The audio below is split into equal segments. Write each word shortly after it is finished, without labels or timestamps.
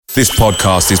This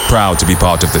podcast is proud to be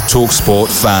part of the TalkSport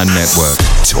Fan Network.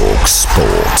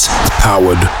 TalkSport.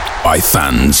 Powered by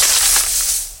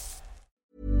fans.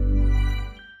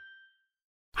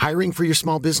 Hiring for your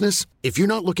small business? If you're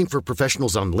not looking for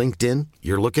professionals on LinkedIn,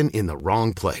 you're looking in the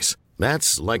wrong place.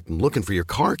 That's like looking for your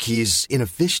car keys in a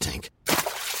fish tank.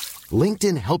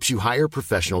 LinkedIn helps you hire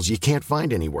professionals you can't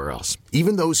find anywhere else,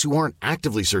 even those who aren't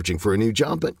actively searching for a new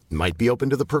job but might be open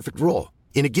to the perfect role.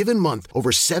 In a given month,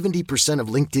 over 70% of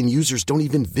LinkedIn users don't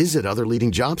even visit other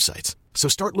leading job sites. So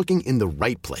start looking in the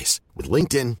right place. With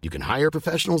LinkedIn, you can hire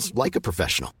professionals like a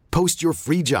professional. Post your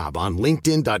free job on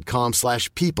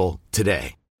linkedin.com/people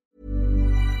today.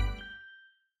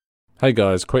 Hey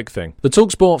guys, quick thing. The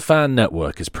TalkSport Fan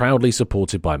Network is proudly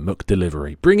supported by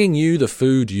McDelivery, bringing you the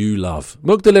food you love.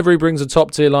 McDelivery brings a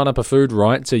top-tier lineup of food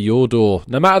right to your door.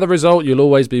 No matter the result, you'll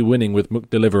always be winning with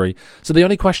McDelivery. So the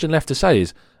only question left to say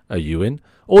is, are you in?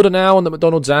 Order now on the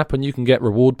McDonald's app and you can get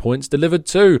reward points delivered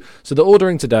too. So the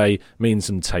ordering today means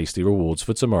some tasty rewards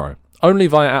for tomorrow. Only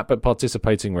via app at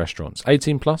participating restaurants.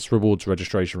 18 plus, rewards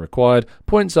registration required.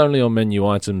 Points only on menu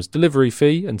items. Delivery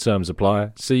fee and terms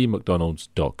apply. See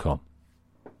mcdonalds.com.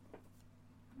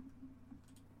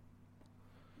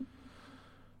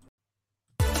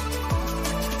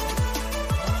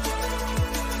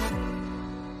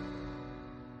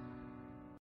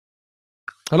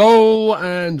 Hello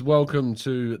and welcome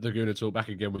to the Gooner Talk, back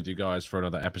again with you guys for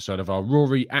another episode of our Raw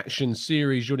Reaction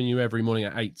series, joining you every morning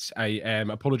at 8 a.m.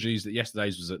 Apologies that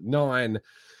yesterday's was at 9.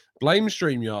 Blame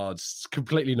StreamYard. It's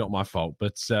completely not my fault,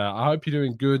 but I hope you're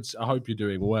doing good. I hope you're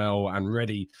doing well and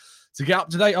ready to get up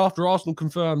to date after Arsenal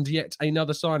confirmed yet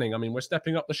another signing. I mean, we're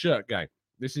stepping up the shirt game.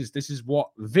 This is what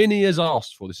Vinny has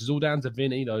asked for. This is all down to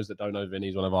Vinny. Those that don't know, Vinny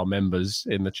is one of our members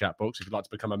in the chat box. If you'd like to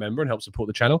become a member and help support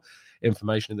the channel,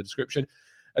 information in the description.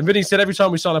 And Vinny said, every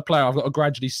time we sign a player, I've got to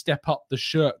gradually step up the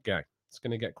shirt game. It's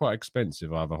going to get quite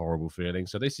expensive, I have a horrible feeling.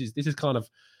 So this is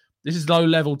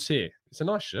low-level tier. It's a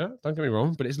nice shirt, don't get me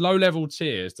wrong, but it's low-level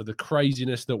tiers to the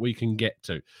craziness that we can get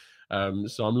to.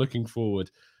 So I'm looking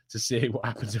forward to seeing what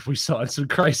happens if we sign some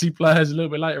crazy players a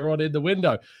little bit later on in the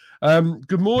window.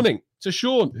 Good morning to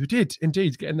Sean, who did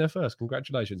indeed get in there first.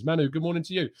 Congratulations. Manu, good morning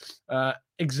to you.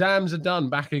 Exams are done,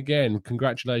 back again.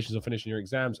 Congratulations on finishing your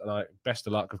exams. And best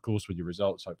of luck, of course, with your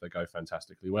results. Hope they go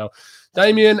fantastically well.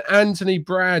 Damien, Anthony,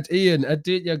 Brad, Ian,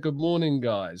 Aditya, good morning,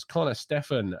 guys. Connor,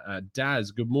 Stefan,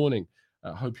 Daz, good morning.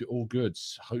 Hope you're all good.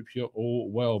 Hope you're all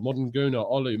well. Modern Gooner,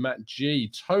 Olu, Matt G,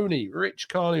 Tony, Rich,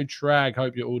 Carnu, Trag.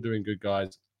 Hope you're all doing good,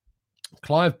 guys.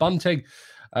 Clive, Bunting,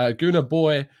 Gooner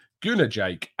Boy, Gooner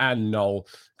Jake, and Noel.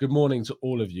 Good morning to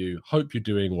all of you. Hope you're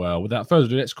doing well. Without further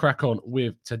ado, let's crack on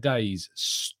with today's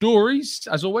stories.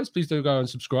 As always, please do go and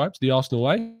subscribe to The Arsenal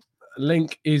Way.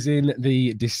 Link is in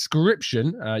the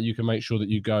description. You can make sure that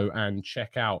you go and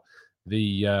check out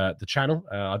the channel.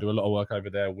 I do a lot of work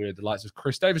over there with the likes of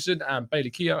Chris Davison and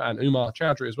Bailey Keogh and Umar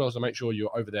Chowdhury as well. So make sure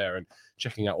you're over there and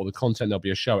checking out all the content. There'll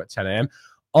be a show at 10 a.m.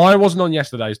 I wasn't on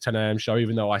yesterday's 10 a.m. show,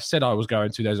 even though I said I was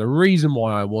going to. There's a reason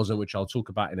why I wasn't, which I'll talk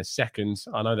about in a second.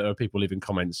 I know there are people leaving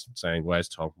comments saying, where's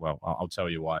Tom? Well, I'll tell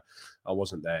you why I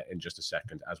wasn't there in just a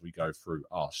second as we go through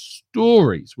our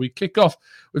stories. We kick off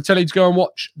with telling you to go and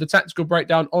watch the tactical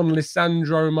breakdown on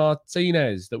Lisandro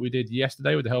Martinez that we did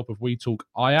yesterday with the help of We Talk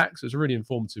Ajax. It's a really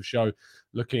informative show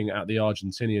looking at the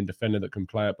Argentinian defender that can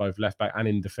play at both left back and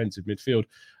in defensive midfield.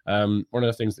 One of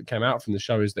the things that came out from the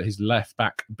show is that his left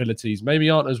back abilities maybe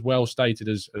aren't as well stated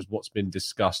as what's been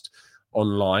discussed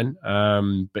online.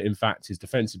 But in fact, his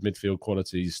defensive midfield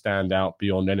qualities stand out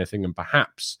beyond anything. And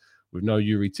perhaps with no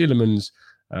Yuri Tielemans,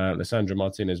 Lisandro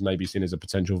Martinez may be seen as a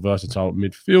potential versatile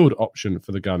midfield option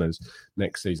for the Gunners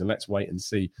next season. Let's wait and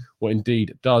see what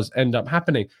indeed does end up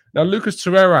happening. Now, Lucas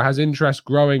Torreira has interest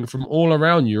growing from all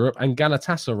around Europe, and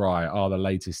Galatasaray are the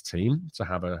latest team to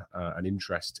have an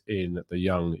interest in the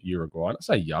young Uruguayan. I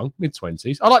say young,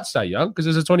 mid-20s. I like to say young because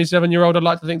as a 27-year-old, I'd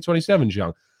like to think 27's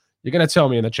young. You're going to tell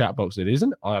me in the chat box it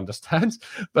isn't. I understand.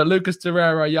 But Lucas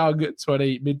Torreira, young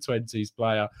mid-20s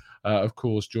player, of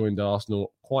course, joined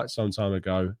Arsenal quite some time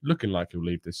ago, looking like he'll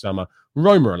leave this summer.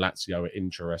 Roma and Lazio are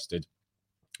interested.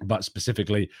 But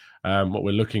specifically, what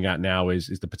we're looking at now is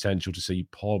the potential to see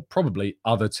probably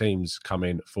other teams come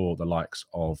in for the likes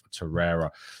of Torreira.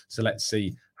 So let's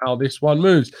see how this one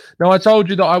moves. Now, I told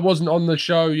you that I wasn't on the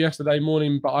show yesterday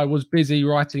morning, but I was busy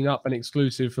writing up an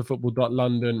exclusive for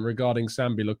Football.London regarding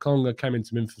Sambi Lokonga. Came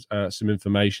into some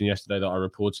information yesterday that I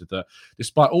reported that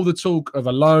despite all the talk of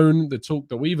a loan, the talk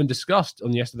that we even discussed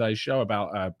on yesterday's show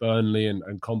about Burnley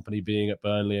and company being at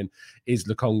Burnley, and is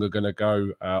Lokonga going to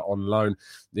go on loan?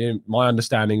 My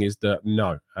understanding is that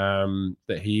no,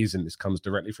 that he isn't. This comes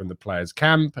directly from the players'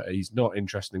 camp. He's not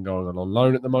interested in going on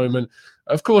loan at the moment.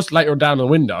 Of course, later on down the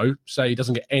window, say he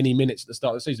doesn't get any minutes at the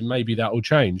start of the season, maybe that will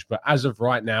change. But as of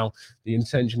right now, the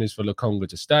intention is for Lokonga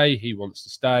to stay. He wants to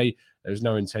stay. There's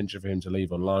no intention for him to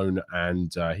leave on loan,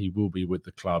 and he will be with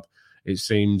the club, it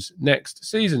seems, next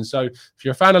season. So if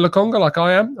you're a fan of Lokonga like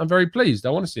I am, I'm very pleased.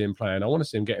 I want to see him playing. I want to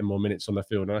see him getting more minutes on the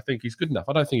field, and I think he's good enough.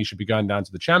 I don't think he should be going down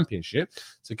to the Championship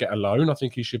to get a loan. I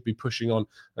think he should be pushing on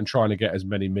and trying to get as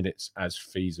many minutes as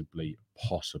feasibly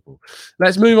possible.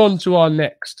 Let's move on to our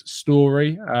next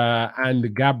story,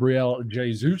 and Gabriel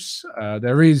Jesus.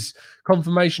 There is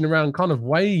confirmation around kind of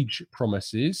wage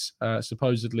promises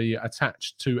supposedly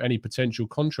attached to any potential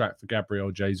contract for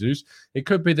Gabriel Jesus. It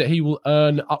could be that he will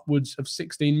earn upwards of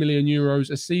 16 million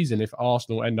euros a season if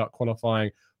Arsenal end up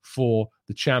qualifying for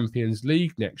the Champions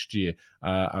League next year.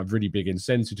 A really big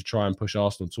incentive to try and push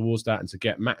Arsenal towards that and to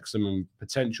get maximum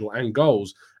potential and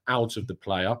goals out of the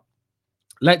player.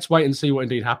 Let's wait and see what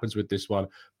indeed happens with this one.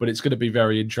 But it's going to be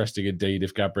very interesting indeed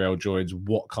if Gabriel joins,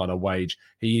 what kind of wage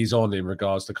he is on in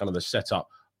regards to kind of the setup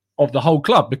of the whole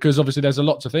club, because obviously there's a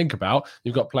lot to think about.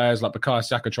 You've got players like Bukayo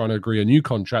Saka trying to agree a new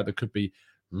contract that could be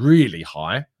really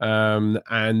high.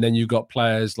 And then you've got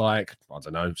players like, I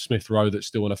don't know, Smith Rowe that's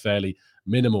still on a fairly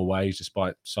minimal wage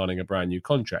despite signing a brand new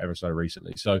contract ever so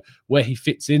recently. So where he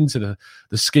fits into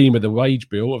the scheme of the wage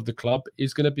bill of the club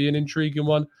is going to be an intriguing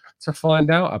one to find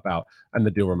out about. And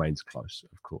the deal remains close,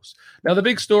 of course. Now, the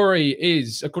big story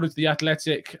is, according to The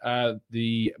Athletic,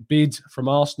 the bid from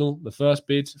Arsenal, the first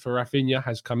bid for Raphinha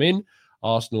has come in.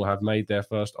 Arsenal have made their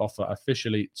first offer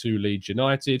officially to Leeds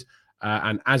United.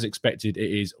 And as expected,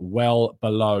 it is well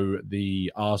below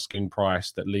the asking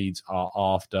price that Leeds are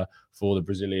after for the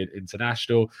Brazilian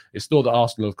international. It's thought that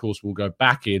Arsenal, of course, will go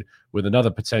back in with another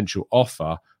potential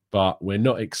offer, but we're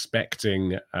not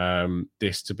expecting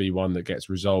this to be one that gets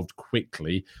resolved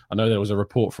quickly. I know there was a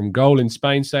report from Goal in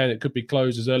Spain saying it could be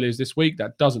closed as early as this week.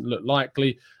 That doesn't look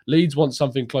likely. Leeds want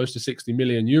something close to 60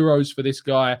 million euros for this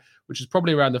guy, which is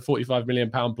probably around the £45 million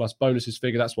plus bonuses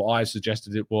figure. That's what I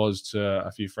suggested it was to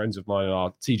a few friends of mine in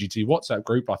our TGT WhatsApp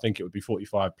group. I think it would be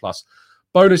 45 plus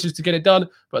bonuses to get it done.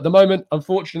 But at the moment,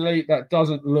 unfortunately, that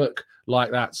doesn't look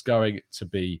like that's going to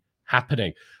be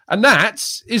happening. And that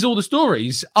is all the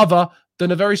stories, other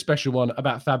than a very special one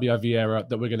about Fabio Vieira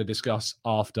that we're going to discuss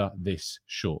after this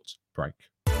short break.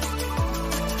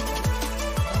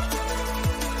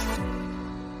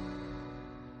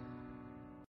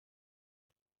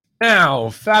 Now,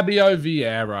 Fabio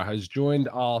Vieira has joined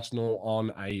Arsenal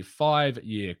on a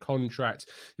 5-year contract.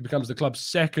 He becomes the club's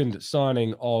second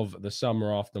signing of the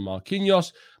summer after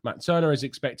Marquinhos. Matt Turner is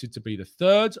expected to be the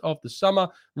third of the summer.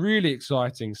 Really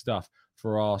exciting stuff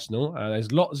for Arsenal.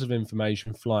 There's lots of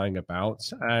information flying about.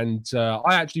 And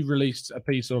I actually released a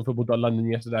piece on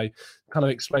Football.London yesterday kind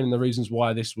of explaining the reasons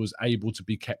why this was able to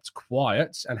be kept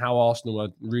quiet and how Arsenal are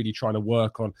really trying to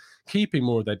work on keeping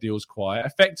more of their deals quiet.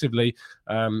 Effectively,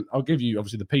 I'll give you,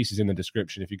 obviously, the pieces in the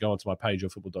description. If you go onto my page on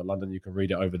Football.London, you can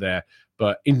read it over there.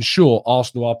 But in short,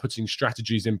 Arsenal are putting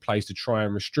strategies in place to try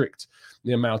and restrict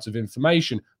the amount of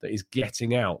information that is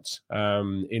getting out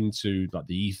into like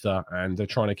the ether, and they're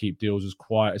trying to keep deals as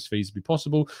quiet as feasibly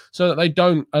possible so that they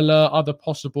don't alert other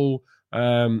possible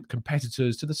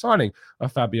competitors to the signing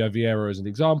of Fabio Vieira as an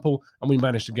example. And we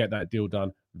managed to get that deal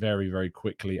done very, very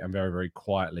quickly and very, very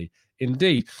quietly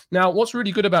indeed. Now, what's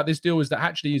really good about this deal is that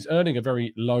actually he's earning a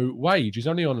very low wage. He's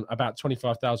only on about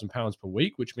 £25,000 per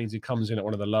week, which means he comes in at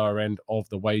one of the lower end of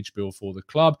the wage bill for the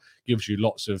club. Gives you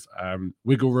lots of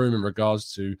wiggle room in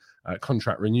regards to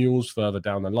contract renewals further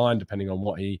down the line, depending on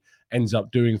what he ends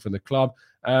up doing for the club.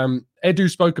 Edu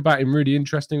spoke about him really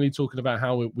interestingly, talking about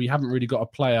how we haven't really got a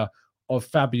player of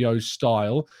Fabio's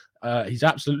style. He's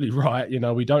absolutely right. You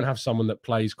know, we don't have someone that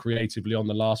plays creatively on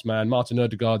the last man. Martin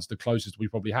Ødegaard's the closest we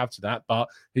probably have to that, but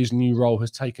his new role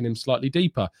has taken him slightly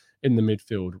deeper in the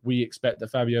midfield. We expect that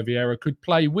Fabio Vieira could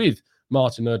play with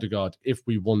Martin Ødegaard if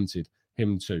we wanted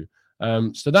him to.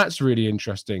 So that's really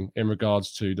interesting in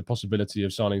regards to the possibility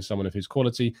of signing someone of his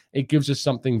quality. It gives us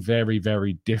something very,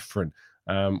 very different,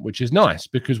 which is nice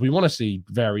because we want to see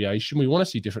variation. We want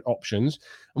to see different options,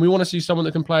 and we want to see someone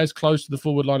that can play as close to the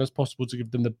forward line as possible to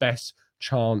give them the best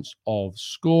chance of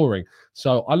scoring.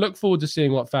 So I look forward to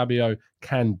seeing what Fabio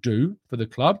can do for the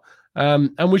club.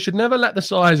 And we should never let the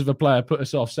size of a player put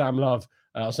us off. Sam Lowe,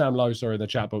 in the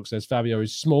chat box says, Fabio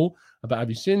is small, but have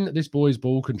you seen this boy's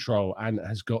ball control and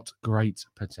has got great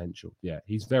potential? Yeah,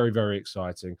 he's very, very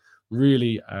exciting.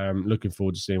 Really looking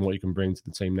forward to seeing what he can bring to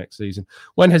the team next season.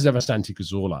 When has ever Santi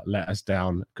Cazorla let us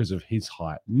down because of his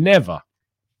height? Never.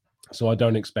 So I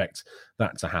don't expect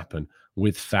that to happen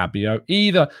with Fabio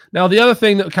either. Now, the other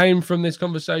thing that came from this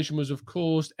conversation was, of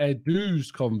course, Edu's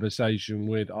conversation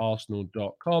with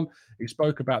Arsenal.com. He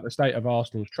spoke about the state of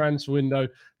Arsenal's transfer window,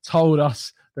 told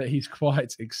us that he's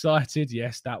quite excited.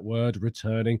 Yes, that word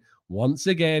returning once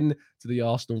again to the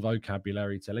Arsenal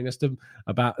vocabulary, telling us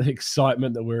about the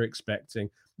excitement that we're expecting.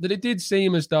 That it did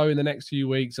seem as though in the next few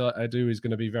weeks, Edu is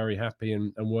going to be very happy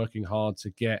and working hard to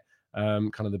get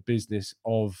kind of the business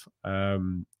of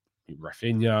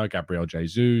Raphinha, Gabriel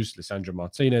Jesus, Lisandro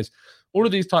Martinez, all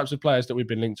of these types of players that we've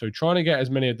been linked to, trying to get as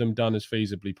many of them done as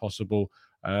feasibly possible.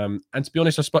 And to be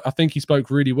honest, I think he spoke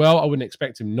really well. I wouldn't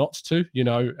expect him not to.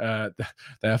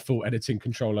 They have full editing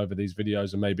control over these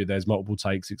videos, and maybe there's multiple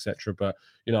takes, etc. But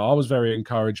I was very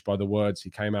encouraged by the words he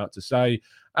came out to say,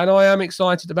 and I am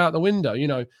excited about the window.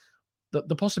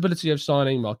 The possibility of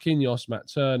signing Marquinhos, Matt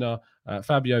Turner,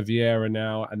 Fabio Vieira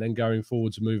now, and then going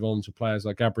forward to move on to players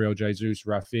like Gabriel Jesus,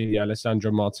 Raphinha, Alessandro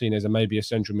Martinez, and maybe a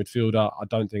central midfielder. I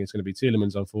don't think it's going to be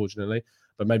Tielemans, unfortunately,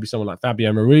 but maybe someone like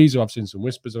Fabio Ruiz, who I've seen some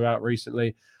whispers about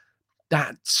recently.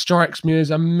 That strikes me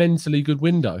as a mentally good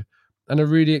window and a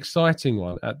really exciting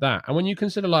one at that. And when you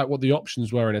consider what the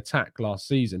options were in attack last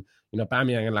season,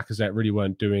 Aubameyang and Lacazette really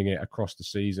weren't doing it across the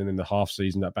season in the half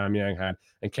season that Aubameyang had,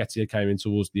 and Nketiah came in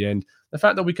towards the end. The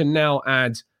fact that we can now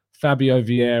add Fabio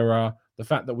Vieira, the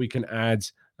fact that we can add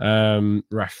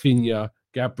Raphinha,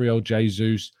 Gabriel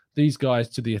Jesus, these guys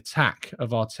to the attack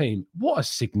of our team, what a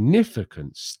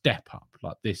significant step up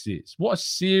this is. What a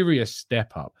serious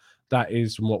step up that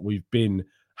is from what we've been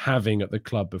having at the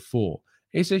club before.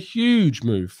 It's a huge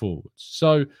move forwards.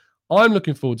 So I'm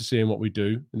looking forward to seeing what we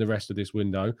do in the rest of this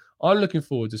window. I'm looking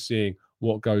forward to seeing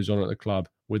what goes on at the club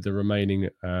with the remaining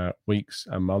weeks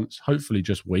and months, hopefully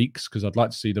just weeks, because I'd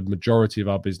like to see the majority of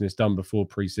our business done before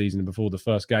pre-season and before the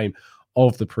first game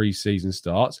of the pre-season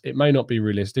starts. It may not be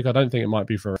realistic. I don't think it might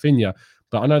be for Raphinha,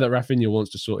 but I know that Raphinha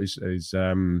wants to sort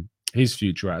his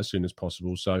future out as soon as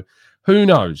possible. So who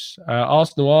knows?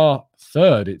 Arsenal are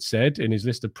third, it said, in his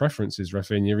list of preferences,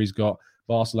 Raphinha. He's got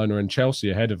Barcelona and Chelsea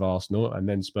ahead of Arsenal, and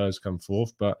then Spurs come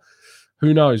fourth. But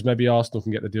who knows? Maybe Arsenal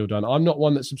can get the deal done. I'm not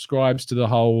one that subscribes to the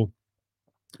whole,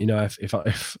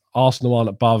 if Arsenal aren't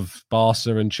above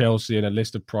Barca and Chelsea in a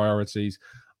list of priorities,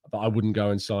 but I wouldn't go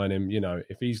and sign him.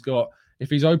 If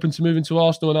he's open to moving to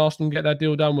Arsenal and Arsenal can get that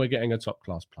deal done, we're getting a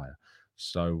top-class player.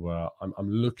 So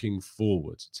I'm looking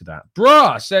forward to that.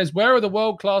 Bruh says, where are the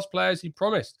world-class players he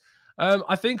promised?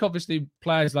 I think, obviously,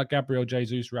 players like Gabriel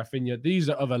Jesus, Raphinha, these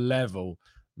are of a level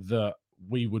that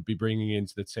we would be bringing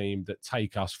into the team that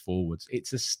take us forwards.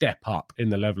 It's a step up in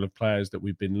the level of players that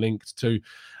we've been linked to.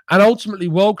 And ultimately,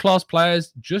 world-class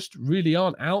players just really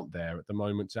aren't out there at the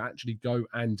moment to actually go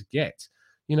and get.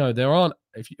 There aren't,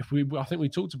 I think we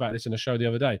talked about this in a show the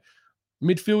other day.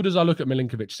 Midfielders, I look at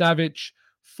Milinkovic-Savic.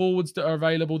 Forwards that are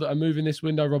available that are moving this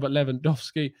window, Robert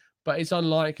Lewandowski. But it's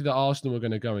unlikely that Arsenal are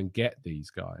going to go and get these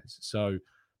guys. So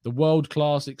the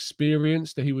world-class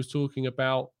experience that he was talking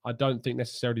about, I don't think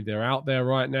necessarily they're out there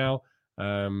right now.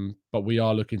 But we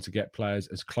are looking to get players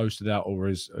as close to that or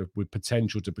as with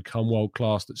potential to become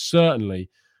world-class that certainly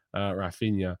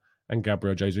Raphinha and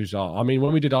Gabriel Jesus are. I mean,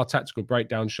 when we did our tactical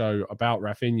breakdown show about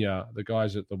Raphinha, the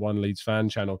guys at the One Leeds fan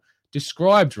channel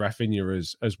described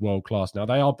Raphinha as world-class. Now,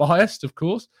 they are biased, of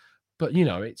course, but,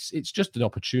 it's just an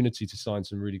opportunity to sign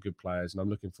some really good players, and I'm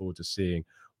looking forward to seeing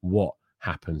what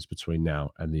happens between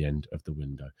now and the end of the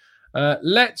window.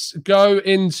 Let's go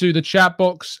into the chat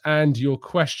box and your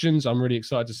questions. I'm really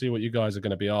excited to see what you guys are going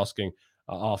to be asking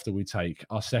after we take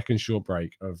our second short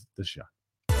break of the show.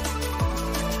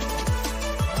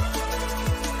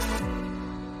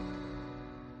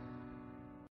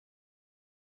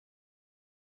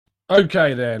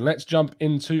 Okay, then, let's jump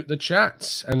into the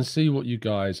chats and see what you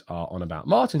guys are on about.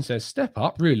 Martin says, step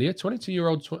up, really, a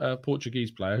 22-year-old Portuguese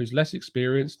player who's less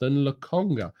experienced than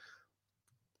Lokonga.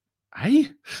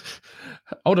 Hey?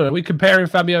 Hold on, are we comparing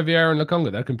Fabio Vieira and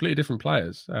Lokonga? They're completely different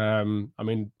players.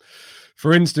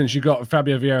 For instance, you've got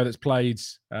Fabio Vieira that's played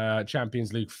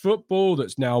Champions League football,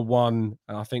 that's now won,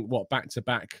 I think,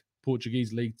 back-to-back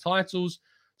Portuguese league titles.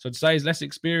 So to say he's less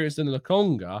experienced than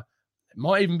Lokonga, it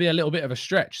might even be a little bit of a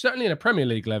stretch. Certainly in a Premier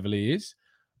League level he is.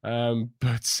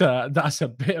 But that's a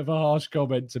bit of a harsh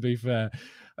comment, to be fair.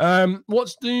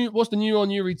 What's the new on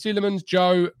Yuri Tielemans?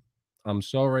 Joe, I'm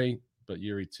sorry, but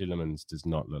Yuri Tielemans does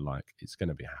not look like it's going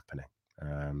to be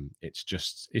happening. It's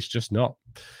just not.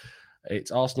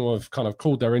 It's Arsenal have kind of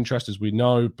called their interest, as we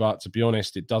know, but to be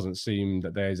honest, it doesn't seem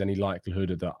that there's any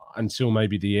likelihood of that until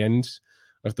maybe the end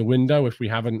of the window. If we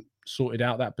haven't sorted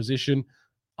out that position,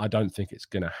 I don't think it's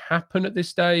going to happen at this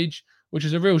stage, which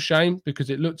is a real shame because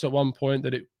it looked at one point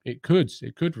that it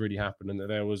could really happen and that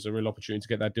there was a real opportunity to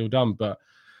get that deal done. But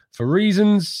for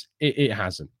reasons, it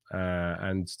hasn't.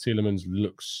 And Tielemans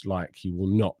looks like he will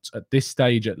not, at this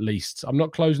stage at least. I'm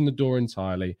not closing the door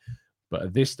entirely, but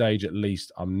at this stage, at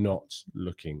least, I'm not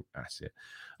looking at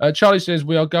it. Charlie says,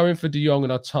 we are going for De Jong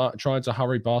and are trying to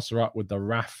hurry Barca up with the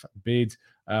Raf bid.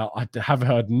 I have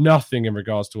heard nothing in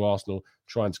regards to Arsenal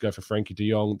trying to go for Frenkie de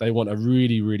Jong. They want a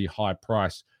really, really high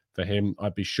price for him.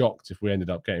 I'd be shocked if we ended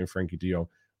up getting Frenkie de Jong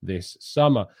this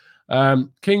summer.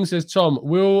 King says, Tom,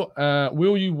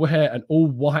 will you wear an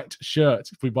all-white shirt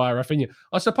if we buy a Raphinha?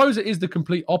 I suppose it is the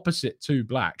complete opposite to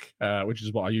black, which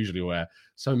is what I usually wear.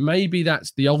 So maybe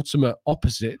that's the ultimate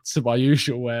opposite to my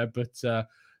usual wear. But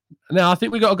no, I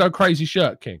think we got to go crazy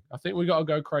shirt, King. I think we got to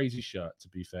go crazy shirt, to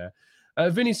be fair.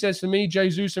 Vinny says, for me,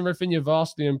 Jesus and Raphinha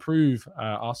vastly improve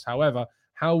us. However,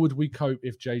 how would we cope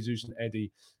if Jesus and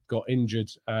Eddie got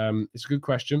injured? It's a good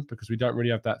question because we don't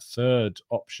really have that third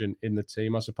option in the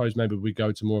team. I suppose maybe we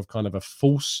go to more of kind of a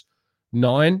false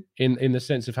nine in the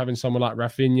sense of having someone like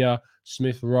Raphinha,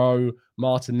 Smith Rowe,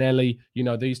 Martinelli,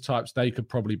 these types, they could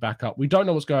probably back up. We don't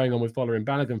know what's going on with Following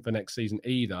Balogun for next season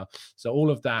either. So all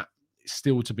of that is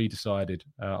still to be decided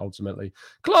ultimately.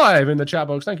 Clive in the chat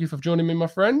box, thank you for joining me, my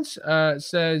friends.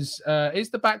 Says, is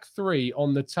the back three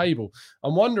on the table?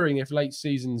 I'm wondering if late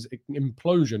season's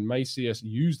implosion may see us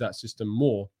use that system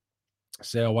more,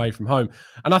 say away from home.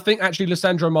 And I think actually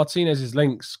Lisandro Martinez's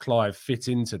links, Clive, fit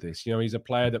into this. He's a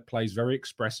player that plays very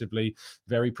expressively,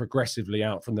 very progressively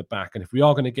out from the back. And if we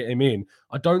are going to get him in,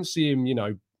 I don't see him,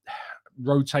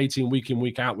 rotating week in,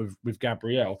 week out with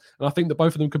Gabriel. And I think that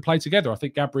both of them could play together. I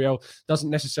think Gabriel doesn't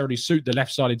necessarily suit the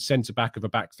left-sided centre-back of a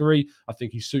back three. I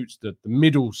think he suits the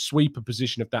middle sweeper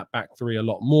position of that back three a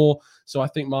lot more. So I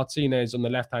think Martinez on the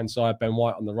left-hand side, Ben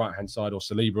White on the right-hand side, or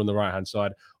Saliba on the right-hand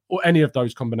side, or any of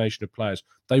those combination of players,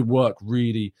 they work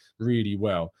really, really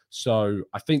well. So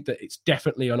I think that it's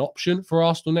definitely an option for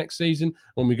Arsenal next season.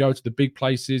 When we go to the big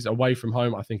places away from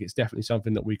home, I think it's definitely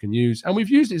something that we can use. And we've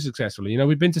used it successfully.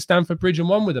 We've been to Stamford Bridge and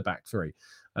won with a back three.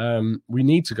 We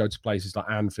need to go to places like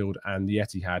Anfield and the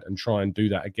Etihad and try and do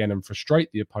that again and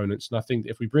frustrate the opponents. And I think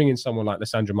that if we bring in someone like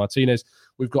Lisandro Martinez,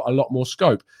 we've got a lot more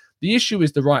scope. The issue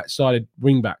is the right-sided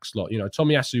wing-back slot.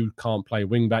 Tomiyasu can't play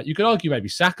wing-back. You could argue maybe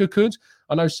Saka could.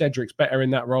 I know Cedric's better in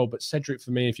that role, but Cedric,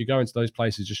 for me, if you go into those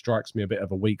places, just strikes me a bit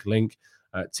of a weak link.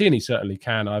 Tierney certainly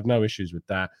can. I have no issues with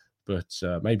that.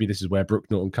 But maybe this is where Brooke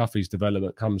Norton-Cuffy's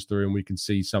development comes through and we can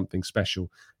see something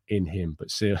special in him. But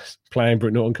playing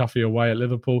Brooke Norton-Cuffy away at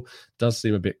Liverpool does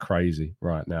seem a bit crazy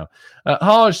right now.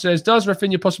 Harj says, does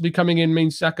Raphinha possibly coming in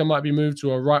mean Saka might be moved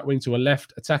to a right wing to a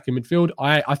left attacking midfield?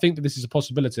 I think that this is a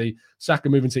possibility. Saka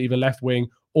moving to either left wing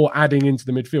or adding into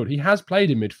the midfield. He has played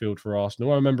in midfield for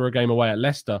Arsenal. I remember a game away at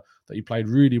Leicester that he played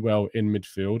really well in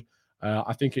midfield.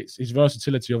 I think his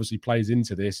versatility obviously plays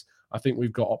into this. I think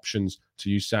we've got options to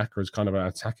use Saka as kind of an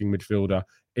attacking midfielder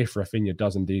if Raphinha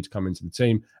does indeed come into the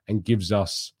team and gives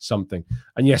us something.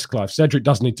 And yes, Clive, Cedric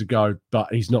does need to go,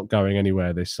 but he's not going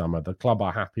anywhere this summer. The club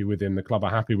are happy with him. The club are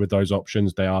happy with those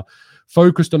options. They are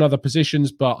focused on other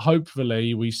positions, but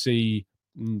hopefully we see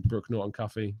Brooke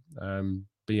Norton-Cuffy,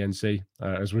 BNC,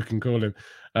 as we can call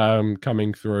him,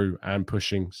 coming through and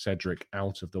pushing Cedric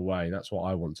out of the way. That's what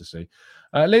I want to see.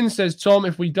 Lynn says, Tom,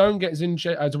 if we don't get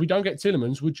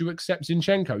Tielemans, would you accept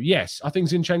Zinchenko? Yes, I think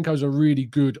Zinchenko's a really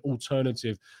good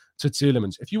alternative to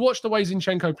Tielemans. If you watch the way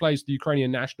Zinchenko plays the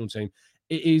Ukrainian national team,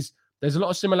 there's a lot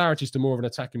of similarities to more of an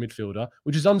attacking midfielder,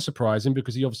 which is unsurprising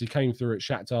because he obviously came through at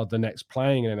Shakhtar Donetsk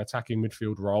playing in an attacking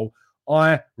midfield role.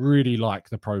 I really like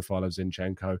the profile of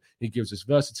Zinchenko. He gives us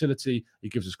versatility. He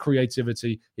gives us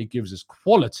creativity. He gives us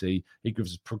quality. He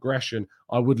gives us progression.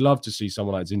 I would love to see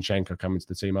someone like Zinchenko come into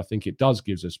the team. I think it does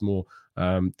gives us more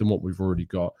than what we've already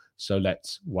got. So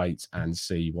let's wait and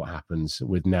see what happens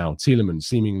with now Tielemans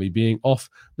seemingly being off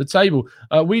the table.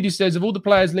 Weedy says, of all the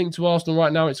players linked to Arsenal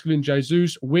right now, excluding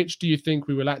Jesus, which do you think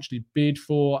we will actually bid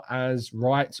for as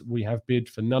right? We have bid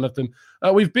for none of them.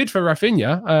 We've bid for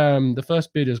Raphinha. The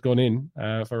first bid has gone in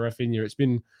for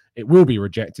Raphinha. It will be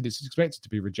rejected. It's expected to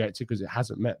be rejected because it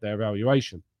hasn't met their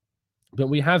evaluation. But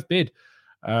we have bid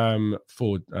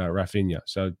for Raphinha.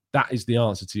 So that is the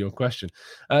answer to your question.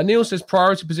 Neil says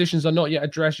priority positions are not yet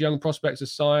addressed. Young prospects are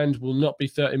signed. Will not be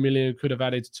 30 million. Could have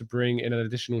added to bring in an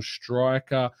additional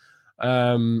striker.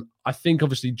 I think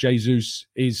obviously Jesus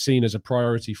is seen as a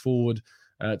priority forward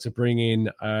to bring in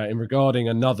regarding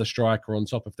another striker on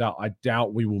top of that. I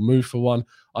doubt we will move for one.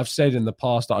 I've said in the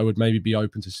past that I would maybe be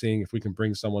open to seeing if we can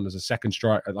bring someone as a second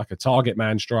striker, like a target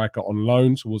man striker on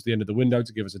loan towards the end of the window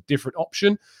to give us a different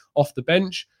option off the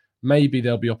bench. Maybe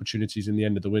there'll be opportunities in the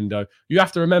end of the window. You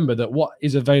have to remember that what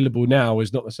is available now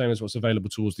is not the same as what's available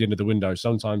towards the end of the window.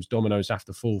 Sometimes dominoes have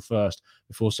to fall first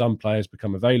before some players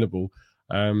become available.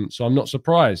 So I'm not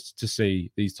surprised to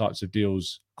see these types of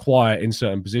deals quiet in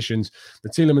certain positions. The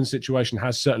Tielemans situation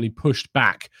has certainly pushed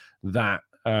back that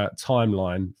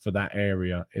timeline for that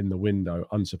area in the window,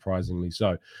 unsurprisingly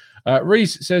so.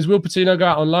 Reese says, will Patino go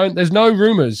out on loan? There's no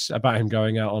rumours about him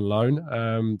going out on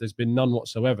loan. There's been none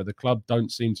whatsoever. The club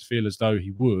don't seem to feel as though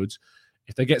he would.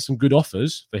 If they get some good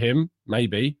offers for him,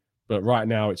 maybe. But right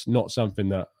now, it's not something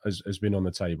that has been on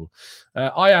the table.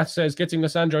 Ayat says, getting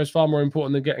Lissandro is far more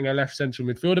important than getting a left central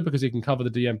midfielder because he can cover the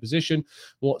DM position.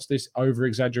 What's this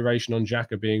over-exaggeration on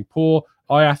Xhaka being poor?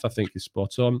 Ayat, I think, is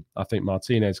spot on. I think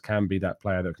Martinez can be that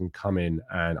player that can come in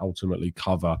and ultimately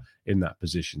cover in that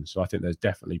position. So I think there's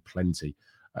definitely plenty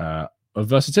of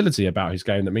versatility about his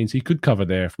game that means he could cover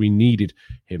there if we needed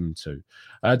him to.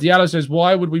 Diallo says,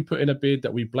 why would we put in a bid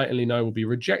that we blatantly know will be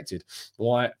rejected?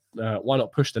 Why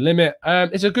not push the limit?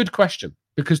 It's a good question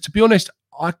because, to be honest,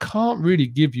 I can't really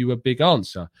give you a big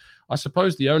answer. I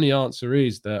suppose the only answer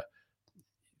is that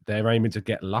they're aiming to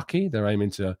get lucky. They're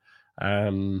aiming to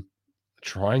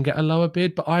try and get a lower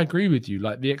bid. But I agree with you.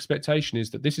 Like, the expectation is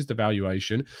that this is the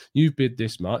valuation. You've bid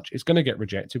this much. It's going to get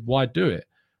rejected. Why do it?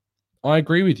 I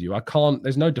agree with you.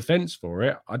 There's no defense for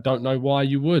it. I don't know why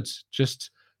you would.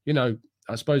 Just, I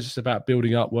suppose it's about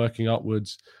building up, working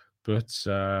upwards, but it's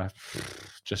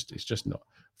just not.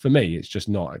 For me, it's just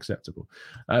not acceptable.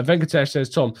 Venkatesh says,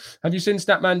 Tom, have you seen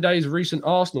Statman Day's recent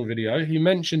Arsenal video? He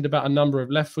mentioned about a number of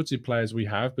left-footed players we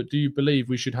have, but do you believe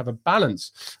we should have a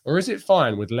balance? Or is it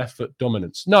fine with left-foot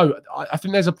dominance? No, I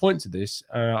think there's a point to this.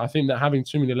 I think that having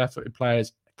too many left-footed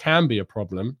players can be a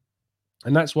problem.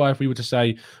 And that's why if we were to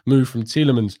say move from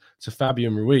Tielemans to Fabio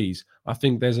and Ruiz, I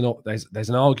think there's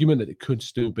an argument that it could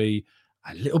still be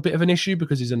a little bit of an issue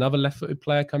because he's another left-footed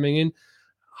player coming in.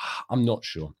 I'm not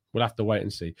sure. We'll have to wait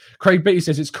and see. Craig Beatty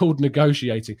says it's called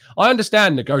negotiating. I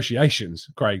understand negotiations,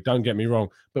 Craig, don't get me wrong.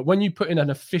 But when you put in an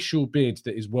official bid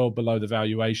that is well below the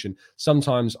valuation,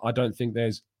 sometimes I don't think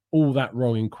there's all that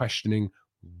wrong in questioning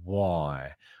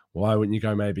why. Why wouldn't you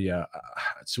go maybe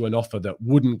to an offer that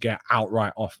wouldn't get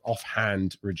outright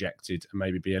offhand rejected and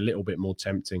maybe be a little bit more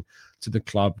tempting to the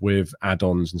club with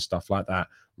add-ons and stuff like that,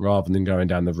 rather than going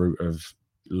down the route of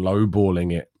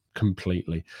lowballing it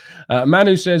completely.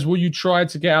 Manu says, will you try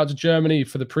to get out to Germany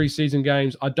for the pre-season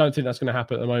games? I don't think that's going to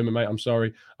happen at the moment, mate. I'm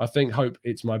sorry. I hope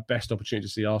it's my best opportunity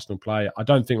to see Arsenal play. I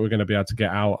don't think we're going to be able to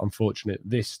get out, unfortunately, at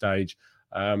this stage.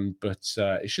 But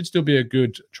it should still be a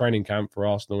good training camp for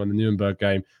Arsenal, and the Nuremberg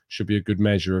game should be a good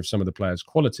measure of some of the players'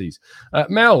 qualities.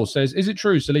 Mel says, is it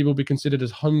true Saliba will be considered as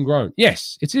homegrown?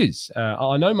 Yes, it is.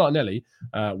 I know Martinelli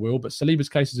will, but Saliba's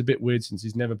case is a bit weird since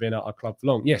he's never been at our club for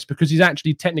long. Yes, because he's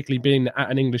actually technically been at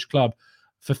an English club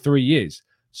for 3 years.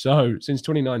 So since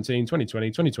 2019, 2020,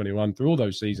 2021, through all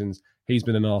those seasons, he's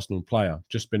been an Arsenal player,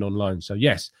 just been on loan. So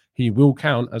yes, he will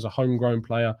count as a homegrown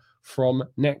player from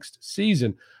next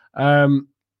season.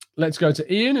 Let's go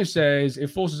to Ian, who says it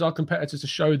forces our competitors to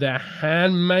show their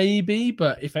hand, maybe,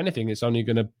 but if anything, it's only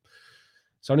going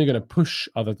to push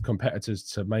other competitors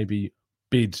to maybe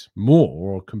bid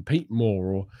more or compete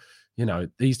more, or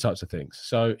these types of things.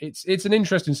 So it's an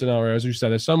interesting scenario, as you say.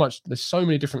 There's so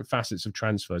many different facets of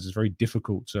transfers. It's very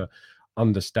difficult to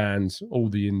understand all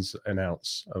the ins and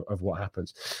outs of what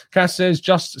happens. Cass says,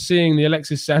 just seeing the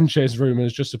Alexis Sanchez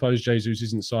rumours, just suppose Jesus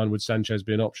isn't signed, would Sanchez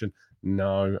be an option?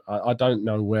 No, I don't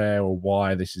know where or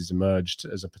why this has emerged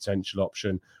as a potential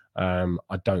option.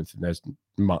 I don't think there's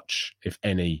much, if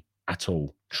any, at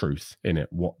all, truth in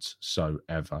it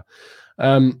whatsoever.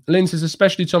 Lynn says,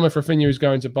 especially Tom, if Raphinha is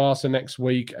going to Barca next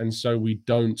week, and so we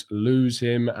don't lose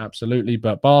him. Absolutely.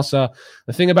 But Barca,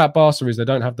 the thing about Barca is they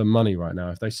don't have the money right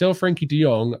now. If they sell Frenkie de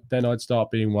Jong, then I'd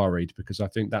start being worried, because I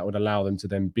think that would allow them to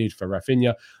then bid for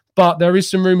Raphinha. But there is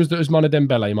some rumours that Ousmane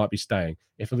Dembele might be staying.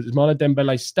 If Ousmane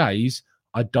Dembele stays,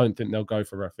 I don't think they'll go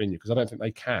for Raphinha, because I don't think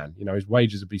they can. His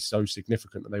wages would be so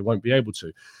significant that they won't be able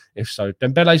to. If so,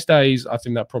 Dembele stays, I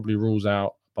think that probably rules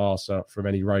out Barca from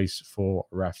any race for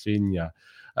Raphinha.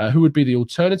 Who would be the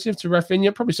alternative to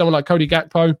Raphinha? Probably someone like Cody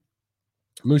Gakpo.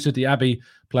 Musa Diaby,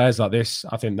 players like this,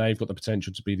 I think they've got the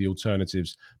potential to be the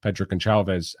alternatives. Pedrick and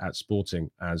Chavez at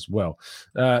Sporting as well.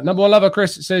 Number one lover,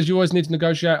 Chris, says you always need to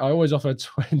negotiate. I always offer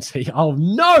 20. Oh,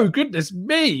 no, goodness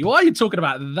me. Why are you talking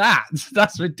about that?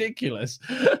 That's ridiculous.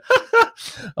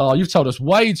 Oh, you've told us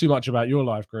way too much about your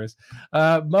life, Chris.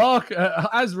 Mark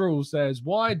Asrul says,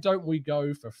 why don't we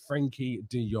go for Frankie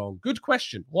de Jong? Good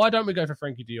question. Why don't we go for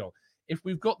Frankie de Jong? If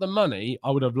we've got the money,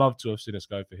 I would have loved to have seen us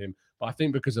go for him. But I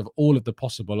think because of all of the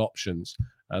possible options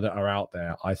that are out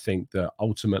there, I think that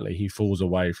ultimately he falls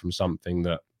away from something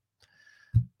that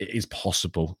is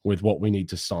possible with what we need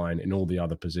to sign in all the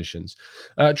other positions.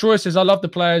 Troy says, I love the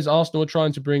players Arsenal are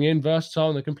trying to bring in, versatile,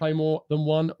 and they can play more than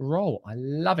one role. I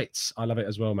love it. I love it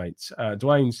as well, mate.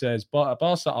 Dwayne says,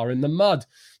 Barca are in the mud.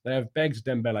 They have begged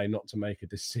Dembele not to make a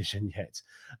decision yet.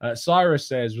 Cyrus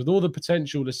says, with all the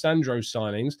potential Lissandro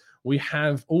signings, we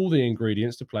have all the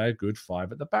ingredients to play a good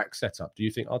 5 at the back setup. Do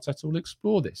you think Arteta will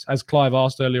explore this? As Clive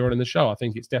asked earlier on in the show, I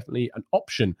think it's definitely an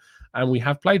option. And we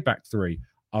have played back 3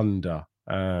 under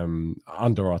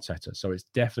Arteta, so it's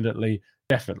definitely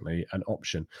an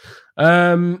option.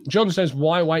 John says,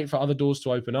 why wait for other doors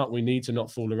to open up? We need to not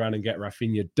fool around and get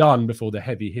Raphinha done before the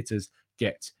heavy hitters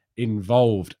get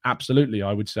involved. Absolutely,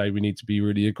 I would say we need to be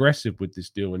really aggressive with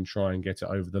this deal and try and get it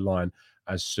over the line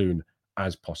as soon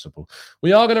as possible.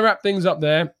 We are going to wrap things up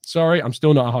there. Sorry, I'm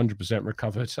still not 100%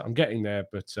 recovered. I'm getting there,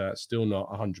 but still not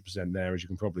 100% there, as you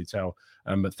can probably tell.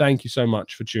 But thank you so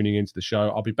much for tuning into the show.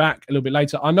 I'll be back a little bit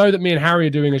later. I know that me and Harry are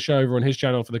doing a show over on his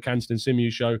channel for the Canton and Simu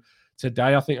show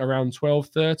today, I think around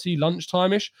 12:30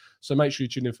 lunchtime-ish. So make sure you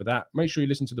tune in for that. Make sure you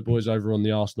listen to the boys over on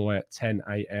the Arsenal Way at 10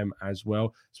 a.m. as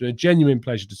well. It's been a genuine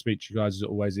pleasure to speak to you guys, as it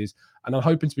always is. And I'm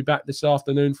hoping to be back this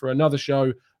afternoon for another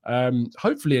show,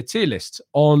 hopefully a tier list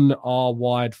on our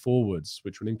wide forwards,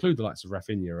 which will include the likes of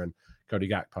Raphinha and Cody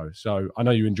Gakpo. So I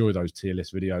know you enjoy those tier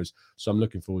list videos, so I'm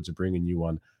looking forward to bringing you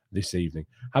one this evening.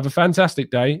 Have a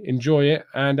fantastic day. Enjoy it.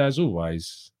 And as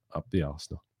always, up the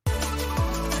Arsenal.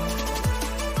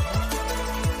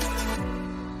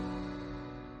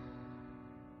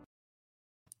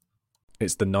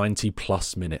 It's the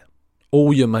 90-plus minute.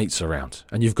 All your mates around,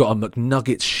 and you've got a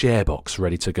McNuggets share box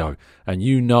ready to go, and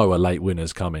you know a late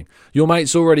winner's coming. Your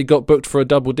mate's already got booked for a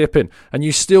double dipping, and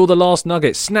you steal the last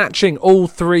nugget, snatching all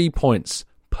 3 points.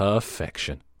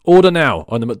 Perfection. Order now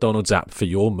on the McDonald's app for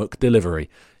your McDelivery.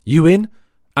 You in?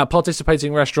 At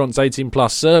participating restaurants 18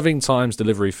 plus, serving times,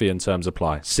 delivery fee and terms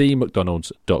apply. See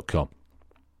mcdonalds.com.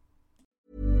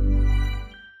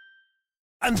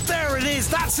 And there it is,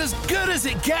 that's as good as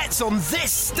it gets on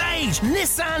this stage.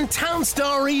 Nissan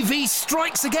Townstar EV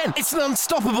strikes again. It's an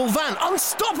unstoppable van,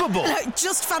 unstoppable. Look,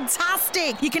 just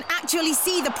fantastic. You can actually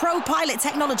see the Pro Pilot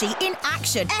technology in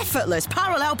action. Effortless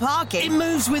parallel parking. It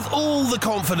moves with all the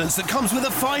confidence that comes with a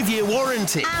 5-year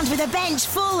warranty. And with a bench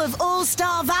full of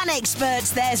all-star van experts,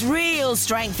 there's real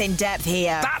strength in depth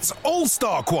here. That's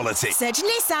all-star quality. Search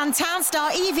Nissan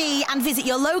Townstar EV and visit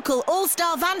your local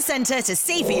all-star van centre to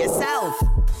see for yourself.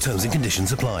 Terms and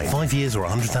conditions apply. 5 years or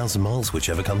 100,000 miles,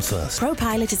 whichever comes first.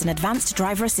 ProPilot is an advanced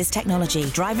driver assist technology.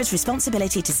 Driver's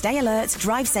responsibility to stay alert,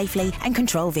 drive safely, and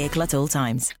control vehicle at all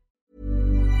times.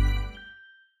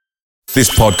 This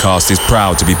podcast is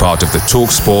proud to be part of the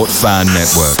TalkSport Fan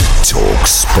Network.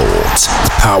 TalkSport.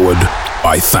 Powered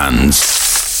by fans.